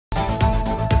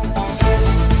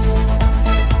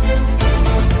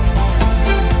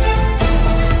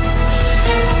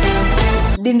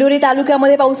दिंडोरी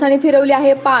तालुक्यामध्ये पावसाने फिरवली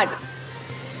आहे पाठ।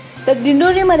 तर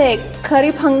दिंडोरीमध्ये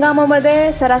खरीप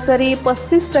हंगामामध्ये सरासरी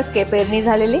 35% पेरणी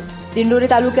झालेली। दिंडोरी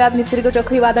तालुक्यात निसर्ग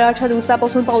चक्रीवादळाच्या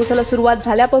दिवसापासून पावसाला सुरुवात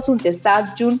झाल्यापासून ते 7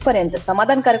 जून पर्यंत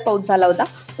समाधानकारक पाऊस झाला होता,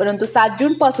 परंतु 7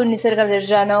 जून पासून निसर्ग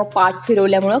विपर्यायानं पाठ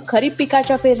फिरवल्यामुळे खरीप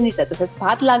पिकाच्या पेरणीचा तसंच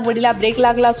भात लागवडीला ब्रेक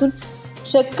लागला असून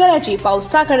शेतकऱ्याची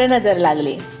पावसाकडे नजर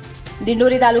लागली।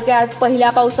 दिंडोरी तालुक्यात पहिल्या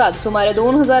पावसात सुमारे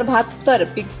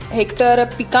 2072 हेक्टर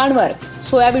पिकांवर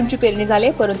सोयाबीनची पेरणी झाली,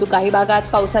 परंतु काही भागात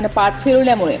पावसाने पाठ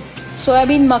फिरवल्यामुळे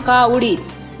सोयाबीन, मका, उडीद,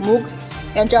 मूग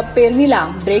यांच्या पेरणीला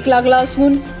ब्रेक लागला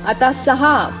असून आता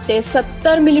 6 ते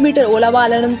 70 मिलीमीटर ओलावा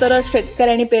आल्यानंतर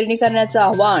शेतकऱ्यांनी पेरणी करण्याचं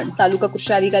आवाहन तालुका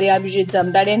कृषी अधिकारी अभिजित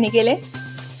जमदाडे यांनी केले।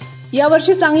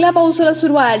 यावर्षी चांगल्या पावसाला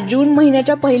सुरुवात जून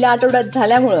महिन्याच्या पहिल्या आठवड्यात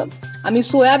झाल्यामुळे आम्ही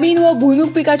सोयाबीन व भुईमूग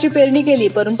पिकाची पेरणी केली,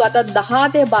 परंतु आता 10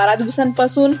 ते 12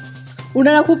 दिवसांपासून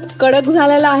उन्हाळा खूप कडक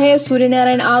झालेला आहे।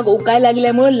 सूर्यनारायण आग ओकायला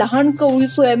लागल्यामुळे लहान कवळी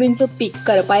सोयाबीनचं पीक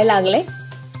करपायला लागलंय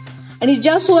आणि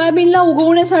ज्या सोयाबीनला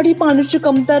उगवण्यासाठी पाण्याची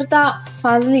कमतरता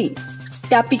फाजली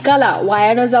त्या पिकाला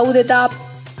वाया न जाऊ देता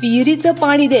विहिरीचं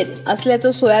पाणी देत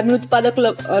असल्याचं सोयाबीन उत्पादक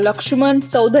लक्ष्मण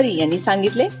चौधरी यांनी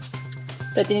सांगितले।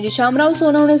 प्रतिनिधी शामराव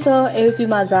सोनवणेसह एव्हीपी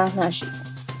माझा, नाशिक।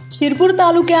 शिरपूर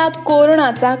तालुक्यात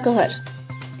कोरोनाचा कहर।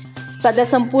 सध्या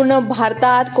संपूर्ण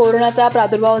भारतात कोरोनाचा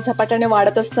प्रादुर्भाव झपाट्याने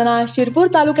वाढत असताना शिरपूर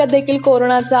तालुक्यात देखील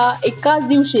कोरोनाचा एकाच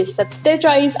दिवशी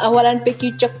 47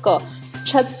 अहवालांपैकी चक्क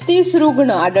 36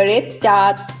 रुग्ण आढळले।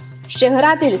 त्यात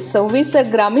शहरातील 26 तर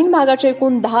ग्रामीण भागाचे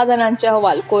एकूण 10 जणांचे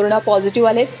अहवाल कोरोना पॉझिटिव्ह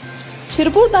आले।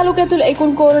 शिरपूर तालुक्यातील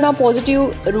एकूण कोरोना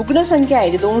पॉझिटिव्ह रुग्णसंख्या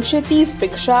आहे 230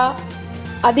 पेक्षा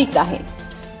अधिक आहे।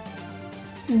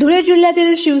 धुळे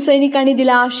जिल्ह्यातील शिवसैनिकांनी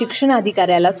दिला शिक्षण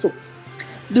अधिकाऱ्याला चूप।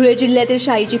 धुळे जिल्ह्यातील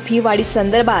शाळेची फी वाढी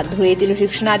संदर्भात धुळे येथील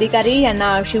शिक्षणाधिकारी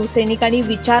यांना शिवसैनिकांनी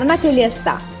विचारणा केली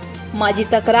असता माझी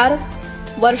तक्रार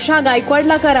वर्षा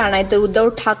गायकवाडला करा नाहीतर उद्धव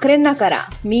ठाकरेंना करा,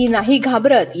 मी नाही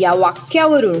घाबरत या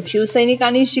वाक्यावरून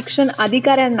शिवसैनिकांनी शिक्षण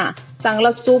अधिकाऱ्यांना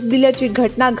चांगला चोप दिल्याची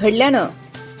घटना घडल्यानं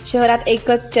शहरात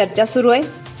एकच चर्चा सुरू आहे।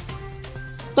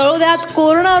 तळोद्यात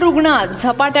कोरोना रुग्णात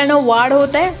झपाट्यानं वाढ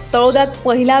होत आहे। तळोद्यात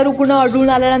पहिला रुग्ण आढळून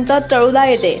आल्यानंतर तळोदा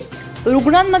येथे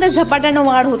रुग्णांमध्ये झपाट्यानं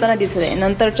वाढ होताना दिसत आहे।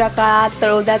 नंतरच्या काळात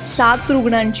तळोद्यात 7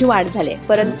 रुग्णांची वाढ झाली,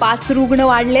 परत 5 रुग्ण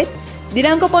वाढलेत।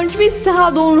 दिनांक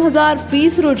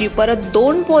 25/6/2020 रोजी परत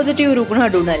 2 पॉझिटिव्ह रुग्ण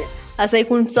आढळून आले, असं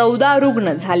एकूण 14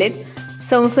 रुग्ण झालेत।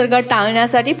 संसर्ग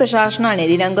टाळण्यासाठी प्रशासनाने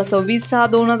दिनांक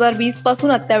 26/6/2020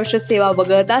 पासून अत्यावश्यक सेवा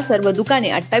वगळता सर्व दुकाने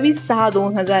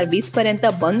 28/6/2020 पर्यंत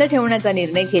बंद ठेवण्याचा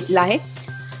निर्णय घेतला आहे।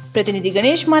 प्रतिनिधी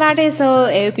गणेश मराठेसह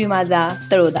एव्हीपी माझा,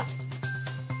 तळोदा।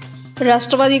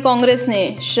 राष्ट्रवादी काँग्रेसने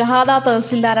शहादा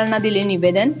तहसीलदारांना दिले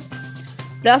निवेदन।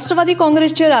 राष्ट्रवादी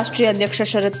काँग्रेसचे राष्ट्रीय अध्यक्ष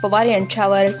शरद पवार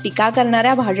यांच्यावर टीका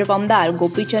करणाऱ्या भाजप आमदार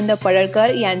गोपीचंद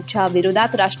पडळकर यांच्या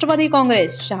विरोधात राष्ट्रवादी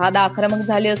काँग्रेस शहादा आक्रमक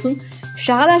झाले असून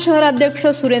शहादा शहर अध्यक्ष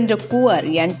सुरेंद्र कुवर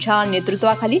यांच्या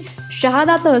नेतृत्वाखाली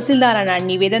शहादा तहसीलदारांना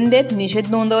निवेदन देत निषेध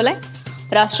नोंदवलाय।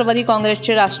 राष्ट्रवादी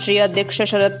काँग्रेसचे राष्ट्रीय अध्यक्ष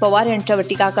शरद पवार यांच्यावर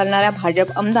टीका करणाऱ्या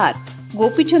भाजप आमदार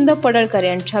गोपीचंद पडळकर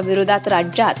यांच्या विरोधात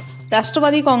राज्यात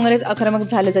राष्ट्रवादी काँग्रेस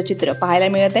आक्रमक झाल्याचं चित्र पाहायला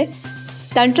मिळत आहे।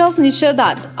 त्यांच्याच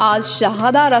निषेधात आज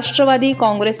शहादा राष्ट्रवादी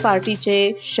काँग्रेस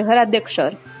पार्टीचे शहर अध्यक्ष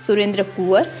सुरेंद्र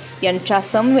कुवर यांच्या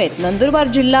समवेत नंदुरबार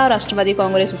जिल्हा राष्ट्रवादी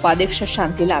काँग्रेस उपाध्यक्ष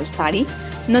शांतीलाल साडी,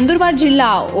 नंदुरबार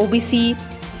जिल्हा ओबीसी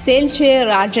सेलचे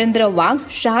राजेंद्र वाघ,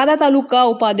 शहादा तालुका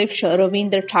उपाध्यक्ष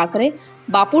रवींद्र ठाकरे,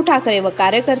 बापू ठाकरे व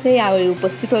कार्यकर्ते यावेळी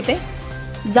उपस्थित होते।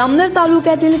 जामनेर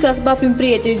तालुक्यातील कसबा पिंपरी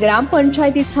येथील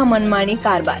ग्रामपंचायतीचा मनमानी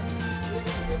कारभार।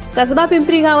 कसबा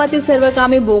पिंपरी गावातील सर्व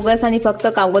कामे बोगस आणि फक्त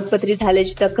कागदपत्री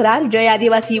झाल्याची तक्रार जय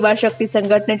आदिवासी युवा शक्ती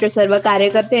संघटनेचे सर्व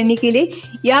कार्यकर्त्यांनी केली।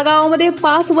 या गावामध्ये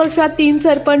 5 वर्षात 3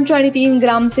 सरपंच आणि 3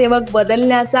 ग्रामसेवक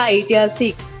बदलण्याचा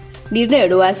ऐतिहासिक निर्णय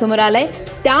डोळ्यासमोर आलाय।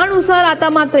 त्यानुसार आता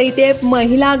मात्र इथे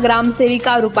महिला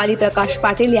ग्रामसेविका रुपाली प्रकाश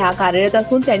पाटील या कार्यरत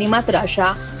असून त्यांनी मात्र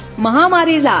अशा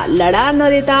महामारीला लढा न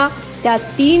देता त्या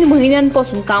 3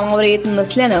 महिन्यांपासून कामावर येत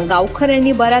नसल्यानं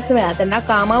गावकऱ्यांनी बऱ्याच वेळा त्यांना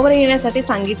कामावर येण्यासाठी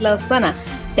सांगितलं असताना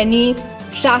त्यांनी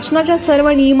शासनाच्या सर्व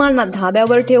नियमांना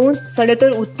धाब्यावर ठेवून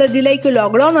सडेतोड उत्तर दिलंय की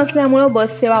लॉकडाऊन असल्यामुळे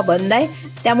बस सेवा बंद आहे,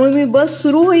 त्यामुळे मी बस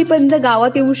सुरू होईपर्यंत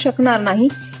गावात येऊ शकणार नाही।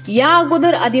 या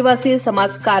अगोदर आदिवासी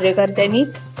समाज कार्यकर्त्यांनी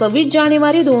 26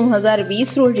 जानेवारी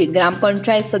 2020 रोजी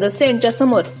ग्रामपंचायत सदस्य यांच्या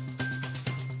समोर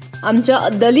आमच्या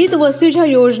दलित वस्तीच्या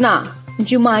योजना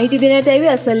जी माहिती देण्यात यावी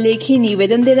असं लेखी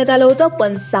निवेदन देण्यात आलं होतं,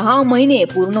 पण 6 महिने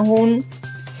पूर्ण होऊन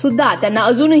सुद्धा त्यांना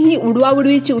अजूनही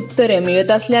उडवाउडवीची उत्तरे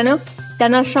मिळत असल्यानं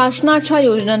त्यांना शासनाच्या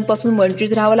योजनांपासून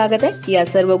वंचित राहावं लागत आहे। या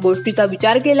सर्व गोष्टीचा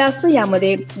विचार केला असता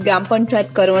यामध्ये ग्रामपंचायत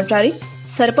कर्मचारी,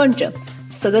 सरपंच,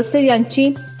 सदस्य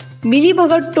यांची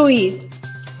मिलीभगत टोळी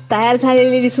तयार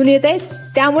झालेली दिसून येत आहे।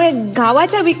 त्यामुळे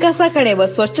गावाच्या विकासाकडे व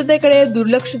स्वच्छतेकडे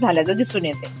दुर्लक्ष झाल्याचं दिसून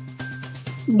येते.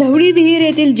 ढवळी विहीर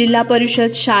येथील जिल्हा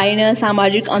परिषद शाळेनं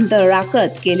सामाजिक अंतर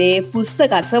राखत केले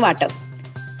पुस्तकाचं वाटप.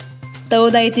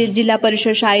 तळोदा येथील जिल्हा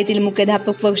परिषद शाळेतील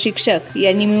मुख्याध्यापक व शिक्षक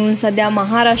यांनी मिळून सध्या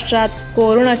महाराष्ट्रात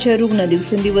कोरोनाचे रुग्ण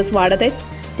दिवसेंदिवस वाढत आहेत,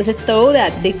 तसेच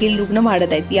तळोद्यात देखील रुग्ण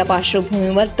वाढत आहेत. या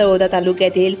पार्श्वभूमीवर तळोदा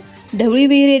तालुक्यातील ढवळी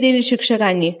विहीर येथील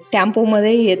शिक्षकांनी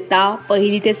टेम्पोमध्ये इयत्ता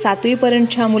 1ली ते 7वी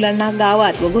पर्यंतच्या मुलांना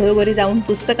गावात व घरोघरी जाऊन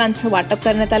पुस्तकांचं वाटप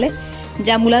करण्यात आले.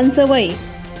 ज्या मुलांचं वय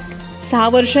 6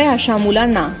 वर्ष आहे अशा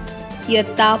मुलांना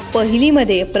इयत्ता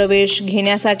 1लीमध्ये प्रवेश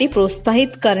घेण्यासाठी प्रोत्साहित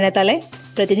करण्यात आले.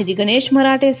 प्रतिनिधी गणेश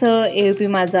मराठेसह एव्हीपी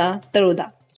माझा, तळोदा.